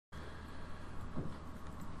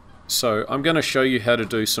So I'm going to show you how to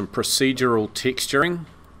do some procedural texturing.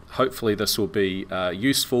 Hopefully this will be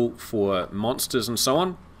useful for monsters and so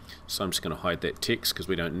on. So I'm just going to hide that text because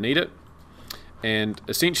we don't need it. And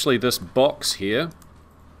essentially this box here,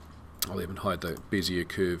 I'll even hide the Bezier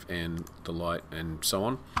curve and the light and so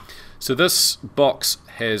on. So this box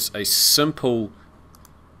has a simple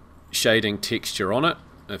shading texture on it.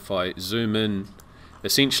 If I zoom in,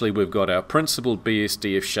 essentially we've got our principled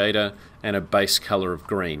BSDF shader and a base color of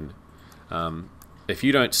green. If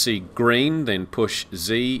you don't see green, then push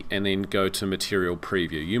Z and then go to material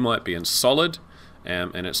preview. You might be in solid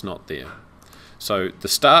and it's not there. So the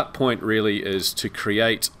start point really is to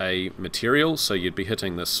create a material, so you'd be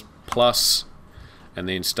hitting this plus and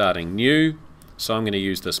then starting new. So I'm going to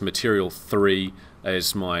use this material 3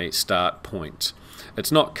 as my start point.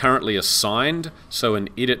 It's not currently assigned, so in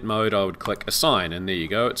edit mode I would click assign, and there you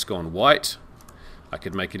go, it's gone white. I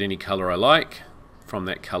could make it any color I like from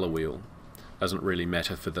that color wheel. Doesn't really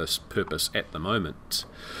matter for this purpose at the moment.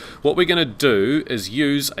 What we're going to do is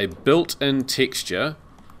use a built-in texture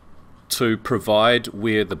to provide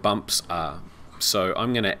where the bumps are. So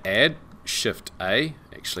I'm going to add Shift A.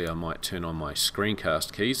 Actually, I might turn on my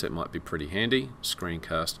screencast keys. That might be pretty handy.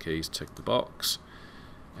 Screencast keys, tick the box,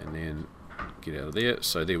 and then get out of there.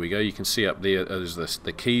 So there we go. You can see up there is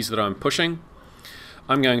the keys that I'm pushing.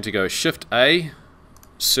 I'm going to go Shift A,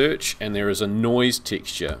 search, and there is a noise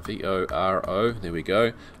texture, V-O-R-O. There we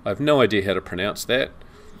go. I have no idea how to pronounce that,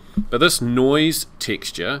 but this noise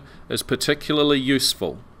texture is particularly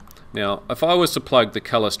useful. Now, if I was to plug the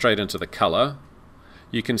color straight into the color,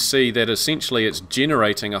 you can see that essentially it's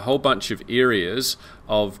generating a whole bunch of areas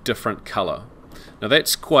of different color. Now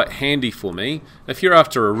that's quite handy for me. If you're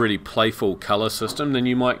after a really playful color system, then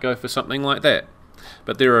you might go for something like that.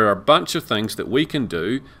 But there are a bunch of things that we can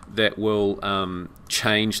do that will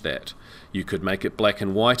change that. You could make it black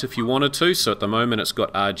and white if you wanted to. So at the moment it's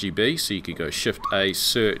got RGB, so you could go Shift A,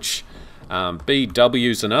 search, BW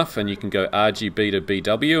is enough, and you can go RGB to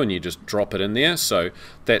BW and you just drop it in there. So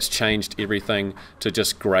that's changed everything to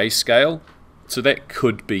just grayscale. So that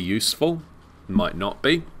could be useful, might not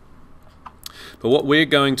be. But what we're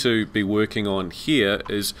going to be working on here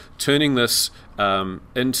is turning this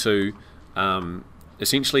into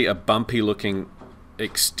essentially a bumpy looking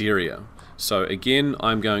exterior. So again,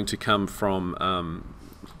 I'm going to come from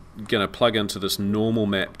going to plug into this normal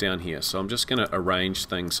map down here. So I'm just going to arrange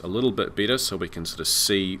things a little bit better so we can sort of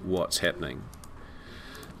see what's happening.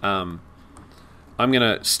 I'm going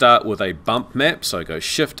to start with a bump map. So I go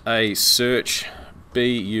Shift A, search,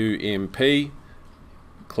 B-U-M-P,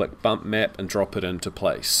 click bump map and drop it into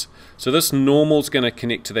place. So this normal is going to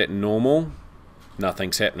connect to that normal.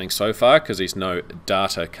 Nothing's happening so far because there's no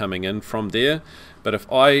data coming in from there. But if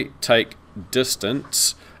I take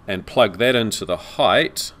distance and plug that into the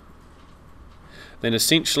height, then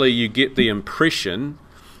essentially you get the impression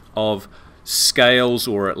of scales,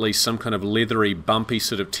 or at least some kind of leathery, bumpy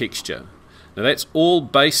sort of texture. Now that's all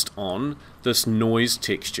based on this noise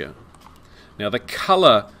texture. Now the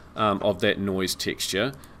color of that noise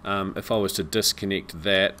texture, if I was to disconnect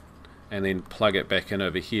that and then plug it back in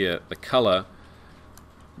over here, the color,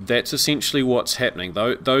 that's essentially what's happening.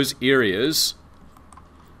 Those areas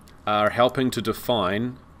are helping to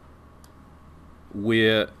define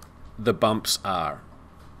where the bumps are.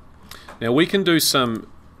 Now we can do some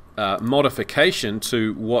modification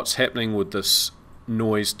to what's happening with this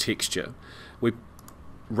noise texture. We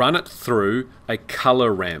run it through a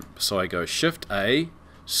color ramp. So I go Shift A,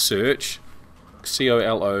 search,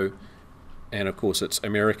 C-O-L-O, and of course it's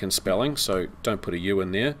American spelling, so don't put a U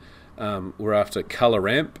in there. We're after color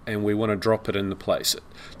ramp and we want to drop it into place.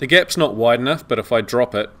 The gap's not wide enough, but if I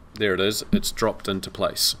drop it, there it is, it's dropped into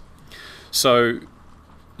place. So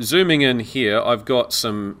zooming in here, I've got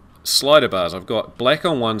some slider bars. I've got black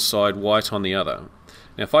on one side, white on the other.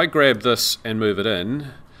 Now if I grab this and move it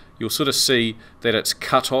in, you'll sort of see that it's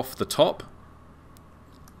cut off the top.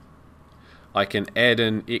 I can add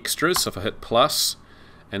in extras, so if I hit plus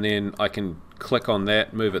and then I can click on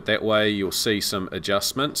that, move it that way, you'll see some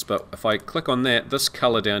adjustments. But if I click on that, this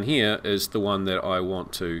color down here is the one that I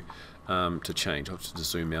want to change. I'll just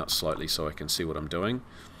zoom out slightly so I can see what I'm doing.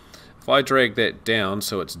 If I drag that down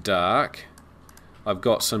so it's dark, I've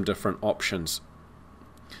got some different options.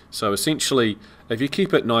 So essentially, if you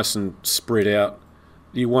keep it nice and spread out,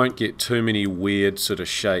 you won't get too many weird sort of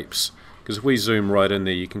shapes. Because if we zoom right in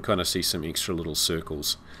there, you can kind of see some extra little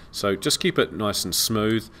circles. So just keep it nice and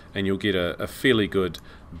smooth and you'll get a fairly good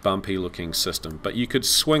bumpy looking system. But you could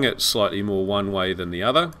swing it slightly more one way than the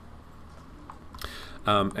other.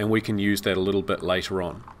 And we can use that a little bit later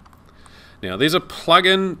on. Now there's a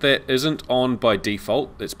plugin that isn't on by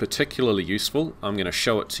default that's particularly useful. I'm going to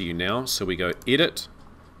show it to you now. So we go Edit,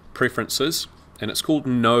 Preferences, and it's called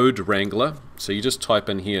Node Wrangler. So you just type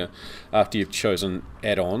in here after you've chosen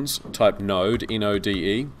add-ons, type Node,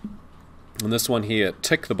 N-O-D-E, and this one here,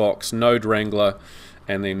 tick the box, Node Wrangler,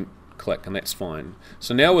 and then click, and that's fine.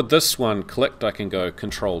 So now with this one clicked, I can go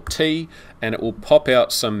Control T, and it will pop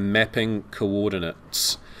out some mapping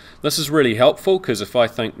coordinates. This is really helpful because if I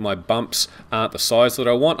think my bumps aren't the size that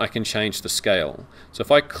I want, I can change the scale. So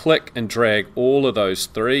if I click and drag all of those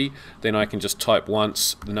three, then I can just type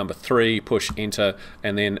once, the number 3, push enter,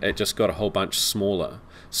 and then it just got a whole bunch smaller.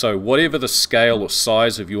 So whatever the scale or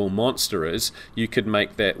size of your monster is, you could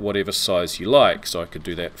make that whatever size you like. So I could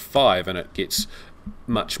do that 5 and it gets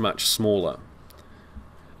much smaller.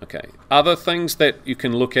 Okay, other things that you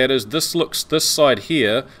can look at is this side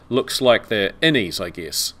here looks like they're innies, I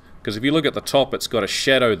guess. Because if you look at the top, it's got a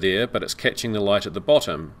shadow there, but it's catching the light at the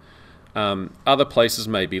bottom. Other places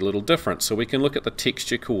may be a little different. So we can look at the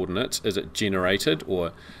texture coordinates. Is it generated?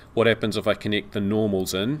 Or what happens if I connect the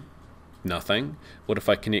normals in? Nothing. What if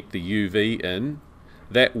I connect the UV in?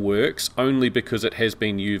 That works only because it has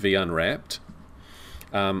been UV unwrapped.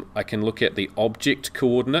 I can look at the object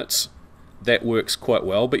coordinates. That works quite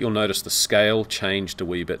well, but you'll notice the scale changed a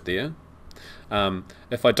wee bit there.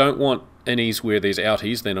 If I don't want innies where there's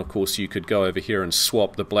outies, then of course you could go over here and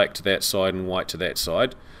swap the black to that side and white to that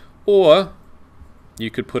side. Or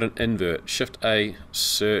you could put an invert. Shift A,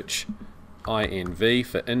 search INV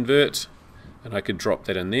for invert, and I could drop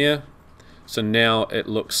that in there. So now it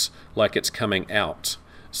looks like it's coming out.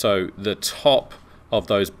 So the top of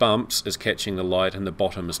those bumps is catching the light and the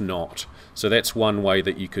bottom is not. So that's one way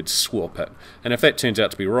that you could swap it. And if that turns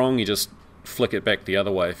out to be wrong, you just flick it back the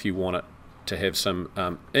other way if you want it to have some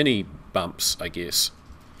innie bumps, I guess.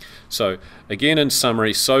 So again, in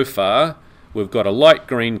summary, so far we've got a light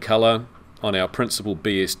green color on our principal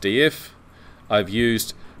BSDF. I've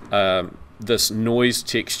used this noise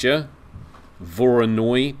texture,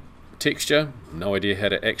 Voronoi texture, no idea how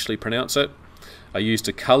to actually pronounce it. I used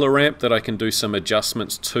a color ramp that I can do some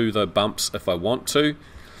adjustments to the bumps if I want to.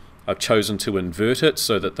 I've chosen to invert it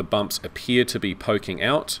so that the bumps appear to be poking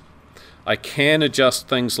out. I can adjust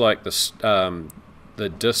things like the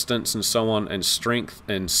distance and so on, and strength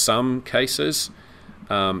in some cases,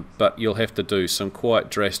 but you'll have to do some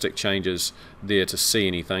quite drastic changes there to see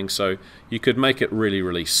anything. So you could make it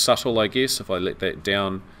really subtle, I guess. If I let that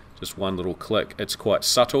down just one little click, it's quite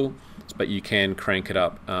subtle, but you can crank it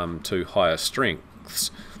up to higher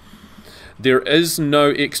strengths. There is no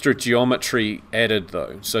extra geometry added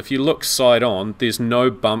though, so if you look side on, there's no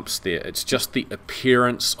bumps there. It's just the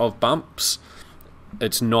appearance of bumps.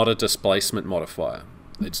 It's not a displacement modifier.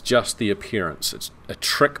 It's just the appearance. It's a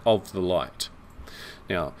trick of the light.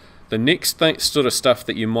 Now, the next sort of stuff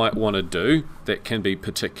that you might want to do that can be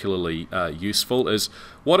particularly useful is,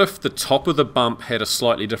 what if the top of the bump had a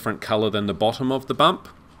slightly different color than the bottom of the bump?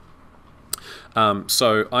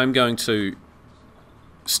 So I'm going to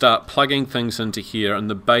start plugging things into here in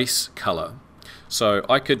the base color. So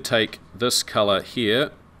I could take this color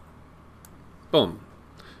here, boom.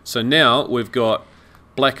 So now we've got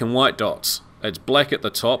black and white dots. It's black at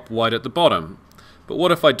the top, white at the bottom. But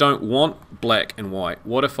what if I don't want black and white?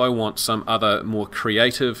 What if I want some other more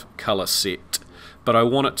creative color set, but I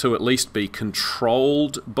want it to at least be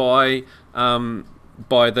controlled by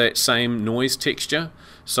that same noise texture?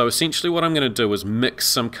 So essentially what I'm going to do is mix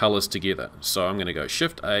some colors together. So I'm going to go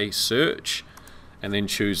Shift A, search, and then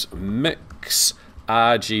choose Mix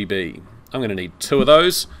RGB. I'm going to need 2 of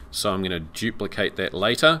those, so I'm going to duplicate that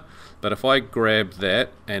later. But if I grab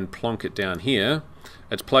that and plonk it down here,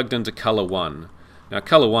 it's plugged into color 1. Now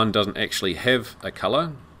color 1 doesn't actually have a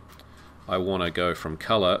color. I want to go from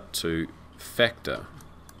color to factor.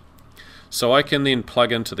 So I can then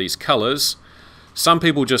plug into these colors. Some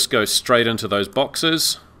people just go straight into those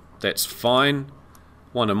boxes. That's fine.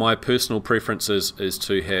 One of my personal preferences is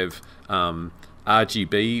to have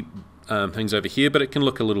RGB things over here, but it can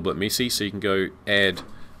look a little bit messy, so you can go add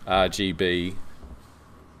RGB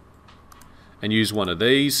and use one of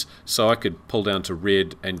these. So I could pull down to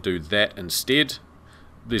red and do that instead.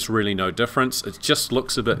 There's really no difference. It just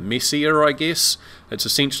looks a bit messier, I guess. It's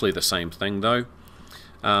essentially the same thing though.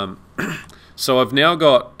 So I've now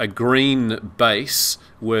got a green base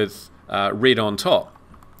with red on top.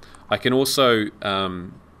 I can also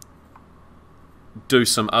do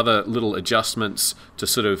some other little adjustments to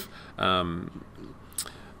sort of,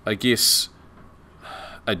 I guess,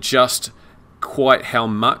 adjust quite how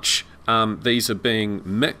much these are being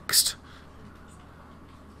mixed.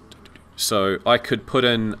 So I could put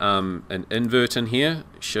in an invert in here,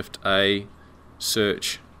 Shift A,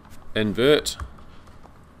 search, invert.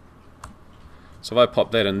 So if I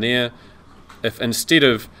pop that in there, if instead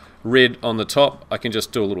of red on the top, I can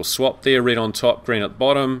just do a little swap there, red on top, green at the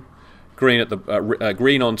bottom,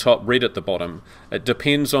 green on top, red at the bottom. It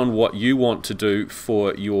depends on what you want to do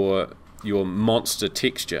for your monster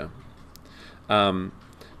texture.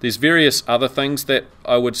 There's various other things that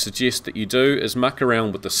I would suggest that you do is muck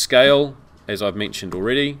around with the scale, as I've mentioned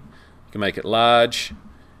already. You can make it large,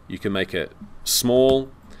 you can make it small.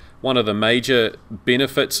 One of the major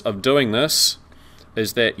benefits of doing this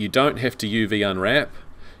is that you don't have to UV unwrap,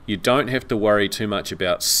 you don't have to worry too much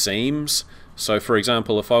about seams. So for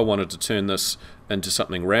example, if I wanted to turn this into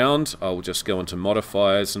something round, I'll just go into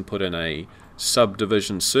modifiers and put in a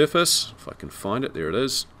subdivision surface, if I can find it, there it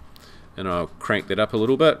is, and I'll crank that up a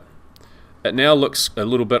little bit. It now looks a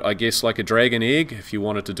little bit, I guess, like a dragon egg if you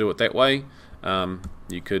wanted to do it that way.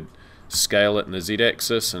 You could scale it in the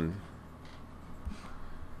z-axis, and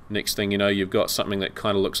next thing you know, you've got something that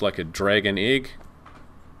kind of looks like a dragon egg.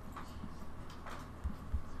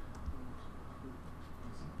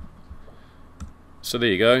 So there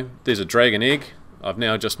you go, there's a dragon egg. I've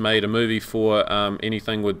now just made a movie for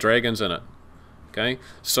anything with dragons in it. Okay,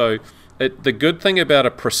 so the good thing about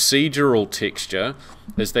a procedural texture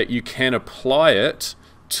is that you can apply it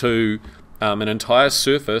to an entire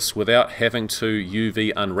surface without having to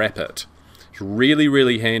UV unwrap it. It's really,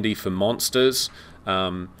 really handy for monsters.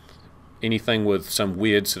 Anything with some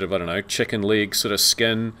weird sort of, I don't know, chicken leg sort of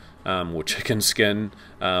skin or chicken skin.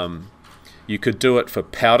 You could do it for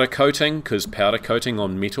powder coating, because powder coating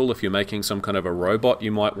on metal, if you're making some kind of a robot,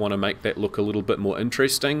 you might want to make that look a little bit more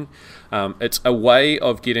interesting. It's a way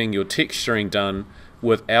of getting your texturing done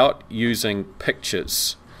without using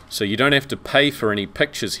pictures. So you don't have to pay for any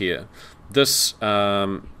pictures here. This,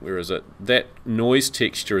 where is it? That noise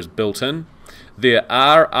texture is built in. There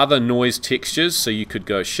are other noise textures, so you could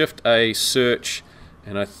go Shift A, search,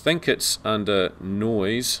 and I think it's under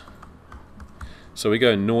noise. So we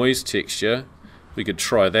go noise texture, we could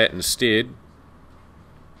try that instead.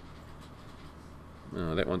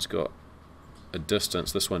 Oh, that one's got a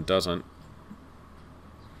distance, this one doesn't.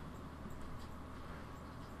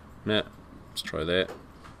 Nah, let's try that.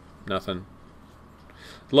 Nothing.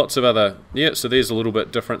 Lots of other, yeah, so there's a little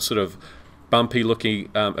bit different sort of bumpy looking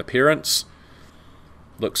appearance.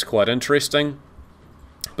 Looks quite interesting,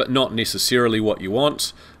 but not necessarily what you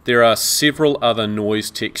want. There are several other noise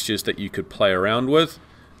textures that you could play around with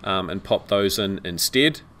and pop those in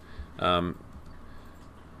instead.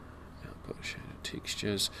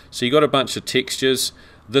 Textures. So you got a bunch of textures.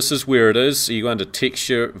 This is where it is. So you go under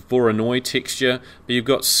texture, Voronoi texture, but you've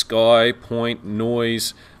got sky, point,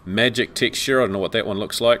 noise, magic texture. I don't know what that one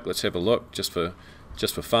looks like. Let's have a look just for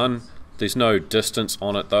fun. There's no distance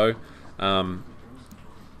on it though.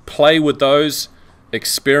 Play with those.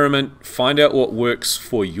 Experiment, find out what works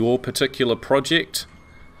for your particular project,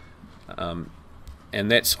 and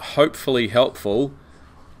that's hopefully helpful.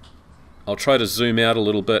 I'll try to zoom out a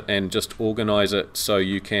little bit and just organize it so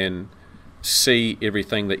you can see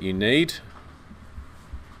everything that you need.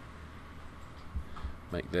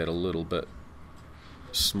 Make that a little bit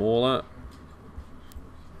smaller.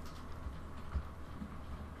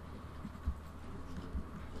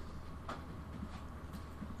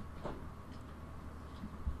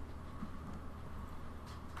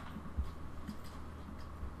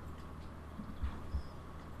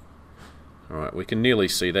 Alright, we can nearly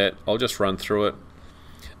see that. I'll just run through it.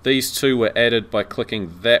 These two were added by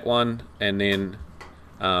clicking that one and then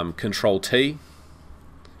Control T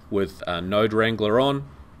with Node Wrangler on.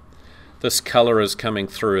 This color is coming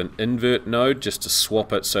through an invert node just to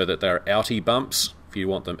swap it so that they're outy bumps. If you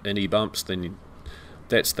want them inny bumps, then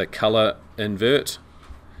that's the color invert.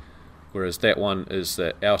 Whereas that one is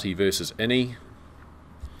the outy versus inny.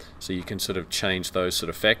 So you can sort of change those sort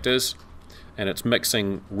of factors. And it's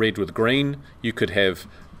mixing red with green. You could have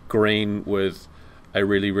green with a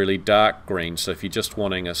really, really dark green. So if you're just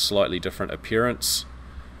wanting a slightly different appearance,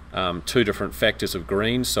 two different factors of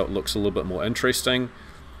green, so it looks a little bit more interesting.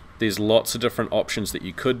 There's lots of different options that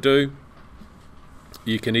you could do.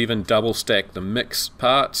 You can even double stack the mix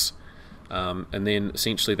parts, and then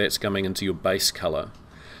essentially that's coming into your base color.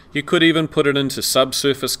 You could even put it into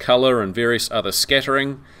subsurface color and various other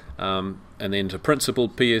scattering, and then to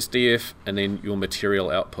principled PSDF, and then your material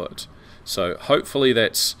output. So hopefully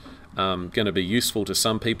that's going to be useful to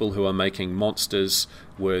some people who are making monsters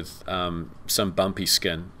with some bumpy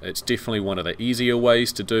skin. It's definitely one of the easier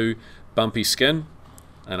ways to do bumpy skin,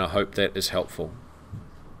 and I hope that is helpful.